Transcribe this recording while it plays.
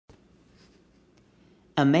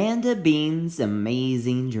Amanda Bean's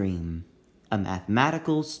Amazing Dream, a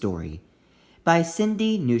mathematical story by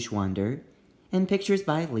Cindy Neuschwander and pictures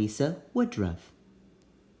by Liza Woodruff.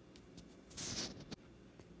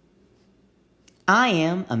 I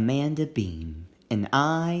am Amanda Bean, and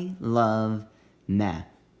I love math.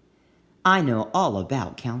 I know all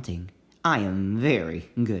about counting. I am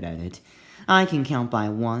very good at it. I can count by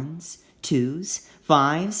ones, twos,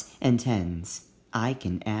 fives, and tens. I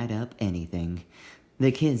can add up anything.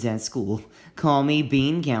 The kids at school call me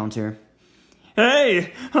Bean Counter.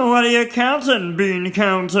 "Hey, what are you counting, Bean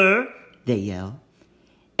Counter?" They yell.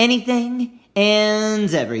 Anything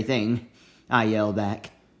and everything, I yell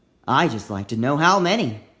back. I just like to know how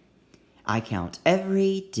many. I count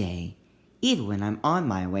every day, even when I'm on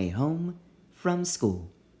my way home from school.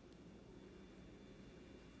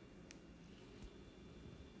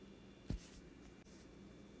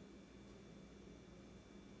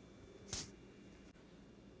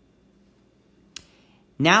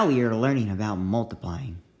 Now we are learning about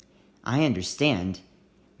multiplying. I understand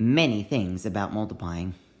many things about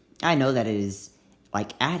multiplying. I know that it is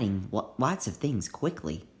like adding lots of things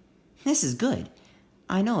quickly. This is good.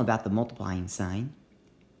 I know about the multiplying sign,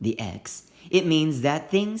 the X. It means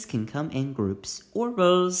that things can come in groups or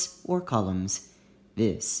rows or columns.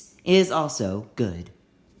 This is also good.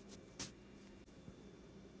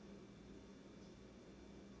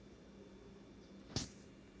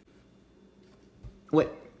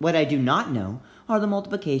 What I do not know are the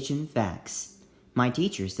multiplication facts. My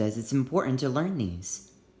teacher says it's important to learn these.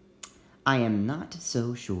 I am not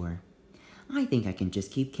so sure. I think I can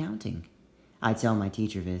just keep counting. I tell my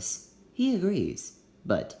teacher this. He agrees,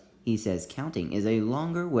 but he says counting is a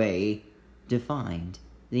longer way to find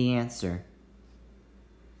the answer.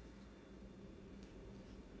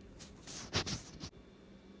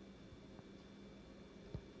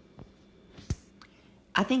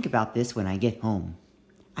 I think about this when I get home.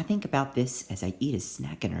 I think about this as I eat a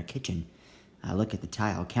snack in our kitchen. I look at the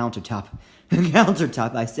tile countertop.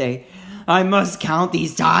 I say, I must count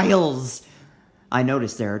these tiles. I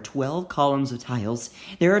notice there are 12 columns of tiles.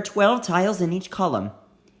 There are 12 tiles in each column.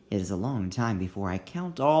 It is a long time before I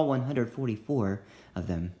count all 144 of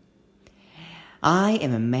them. I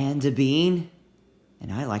am Amanda Bean,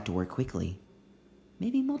 and I like to work quickly.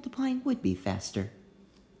 Maybe multiplying would be faster.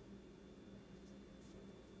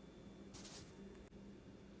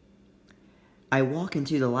 I walk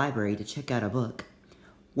into the library to check out a book.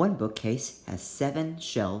 One bookcase has 7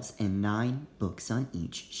 shelves and 9 books on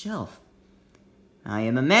each shelf. I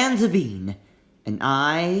am Amanda Bean, and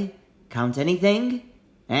I count anything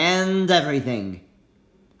and everything.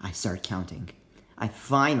 I start counting. I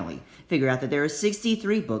finally figure out that there are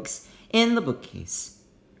 63 books in the bookcase.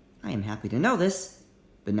 I am happy to know this,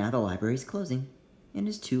 but now the library is closing, and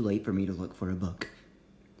it's too late for me to look for a book.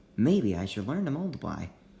 Maybe I should learn to multiply.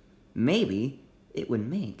 Maybe it would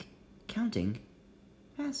make counting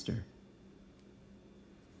faster.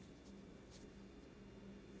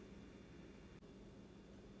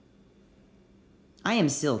 I am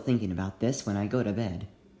still thinking about this when I go to bed.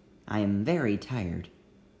 I am very tired,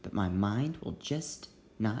 but my mind will just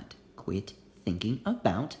not quit thinking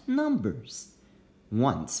about numbers.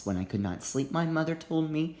 Once, when I could not sleep, my mother told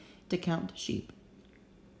me to count sheep.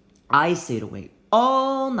 I stayed awake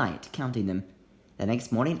all night counting them. The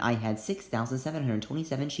next morning, I had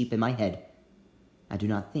 6,727 sheep in my head. I do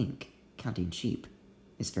not think counting sheep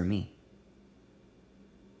is for me.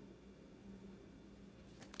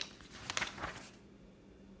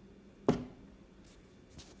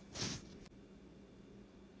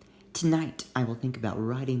 Tonight, I will think about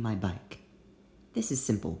riding my bike. This is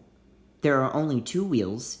simple. There are only 2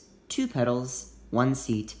 wheels, 2 pedals, 1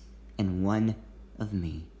 seat, and 1 of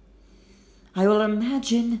me. I will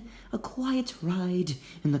imagine a quiet ride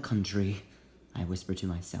in the country, I whisper to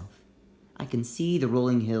myself. I can see the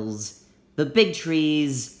rolling hills, the big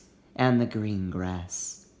trees, and the green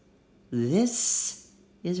grass. This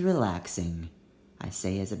is relaxing, I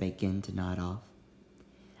say as I begin to nod off.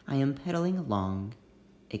 I am pedaling along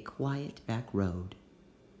a quiet back road.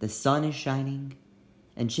 The sun is shining,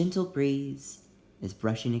 a gentle breeze is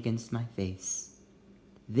brushing against my face.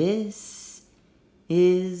 This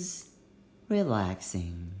is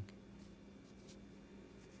relaxing.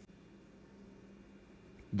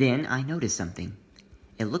 Then I notice something.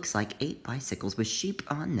 It looks like 8 bicycles with sheep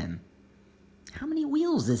on them. How many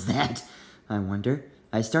wheels is that? I wonder.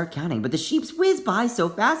 I start counting, but the sheep whiz by so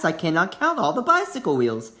fast I cannot count all the bicycle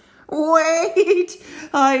wheels. Wait!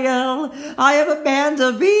 I yell. I am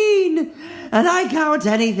Amanda Bean, and I count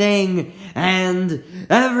anything and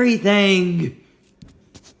everything.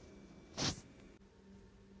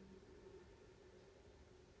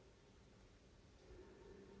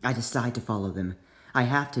 I decide to follow them. I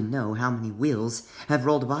have to know how many wheels have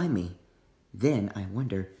rolled by me. Then I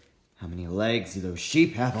wonder, how many legs do those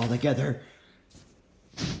sheep have altogether?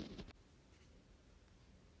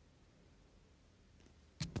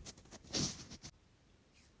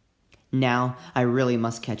 Now, I really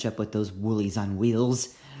must catch up with those woolies on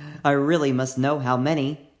wheels. I really must know how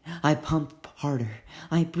many. I pump harder.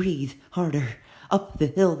 I breathe harder. Up the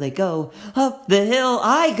hill they go. Up the hill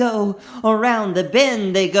I go. Around the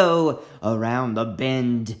bend they go. Around the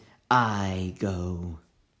bend I go.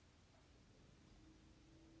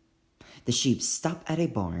 The sheep stop at a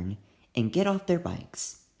barn and get off their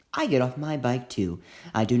bikes. I get off my bike too.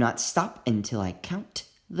 I do not stop until I count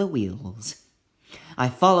the wheels. I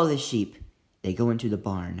follow the sheep. They go into the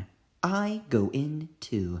barn. I go in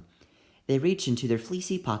too. They reach into their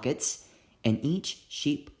fleecy pockets, and each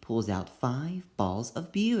sheep pulls out 5 balls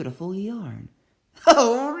of beautiful yarn.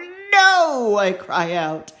 Oh no! I cry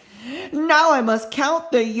out. Now I must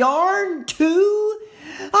count the yarn too?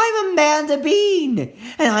 I'm Amanda Bean,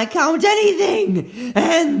 and I count anything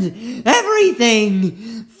and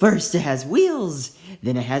everything. First it has wheels,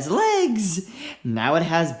 then it has legs, now it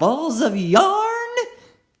has balls of yarn.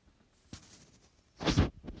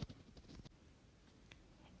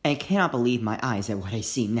 I cannot believe my eyes at what I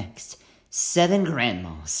see next. 7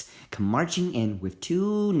 grandmas come marching in with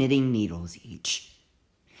 2 knitting needles each.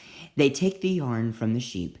 They take the yarn from the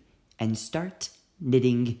sheep and start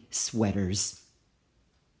knitting sweaters.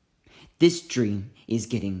 This dream is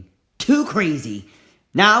getting too crazy.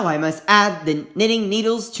 Now I must add the knitting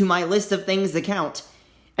needles to my list of things to count.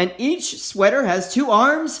 And each sweater has 2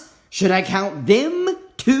 arms? Should I count them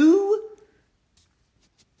too?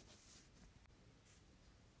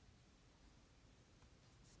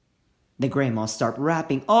 The grandmas start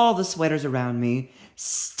wrapping all the sweaters around me.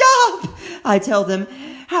 Stop! I tell them.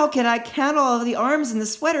 How can I count all of the arms and the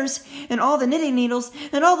sweaters and all the knitting needles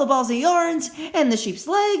and all the balls of yarns and the sheep's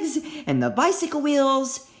legs and the bicycle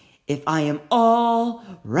wheels if I am all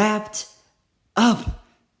wrapped up?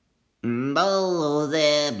 Multiply,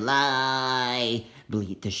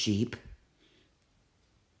 bleat the sheep.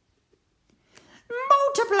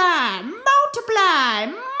 Multiply, multiply,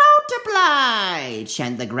 multiply,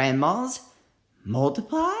 chant the grandmas.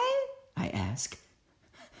 Multiply? I ask.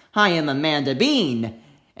 I am Amanda Bean,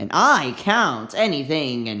 and I count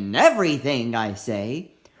anything and everything, I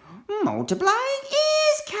say. Multiplying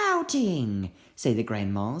is counting, say the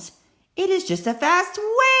grandmas. It is just a fast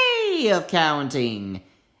way of counting.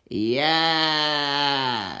 Yeah,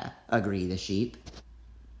 agree the sheep.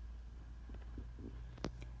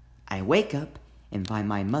 I wake up and find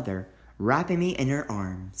my mother wrapping me in her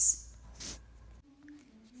arms.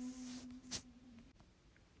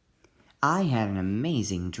 I had an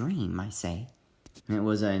amazing dream, I say. It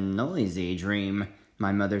was a noisy dream,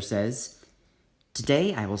 my mother says.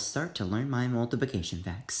 Today I will start to learn my multiplication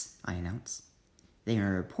facts, I announce. They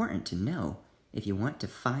are important to know if you want to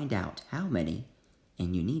find out how many,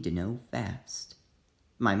 and you need to know fast.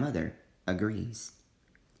 My mother agrees.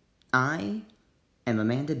 I am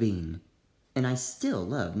Amanda Bean, and I still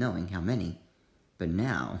love knowing how many, but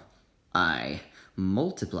now I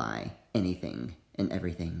multiply anything and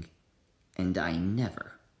everything, and I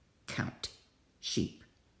never count sheep.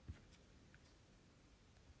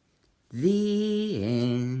 The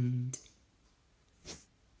end.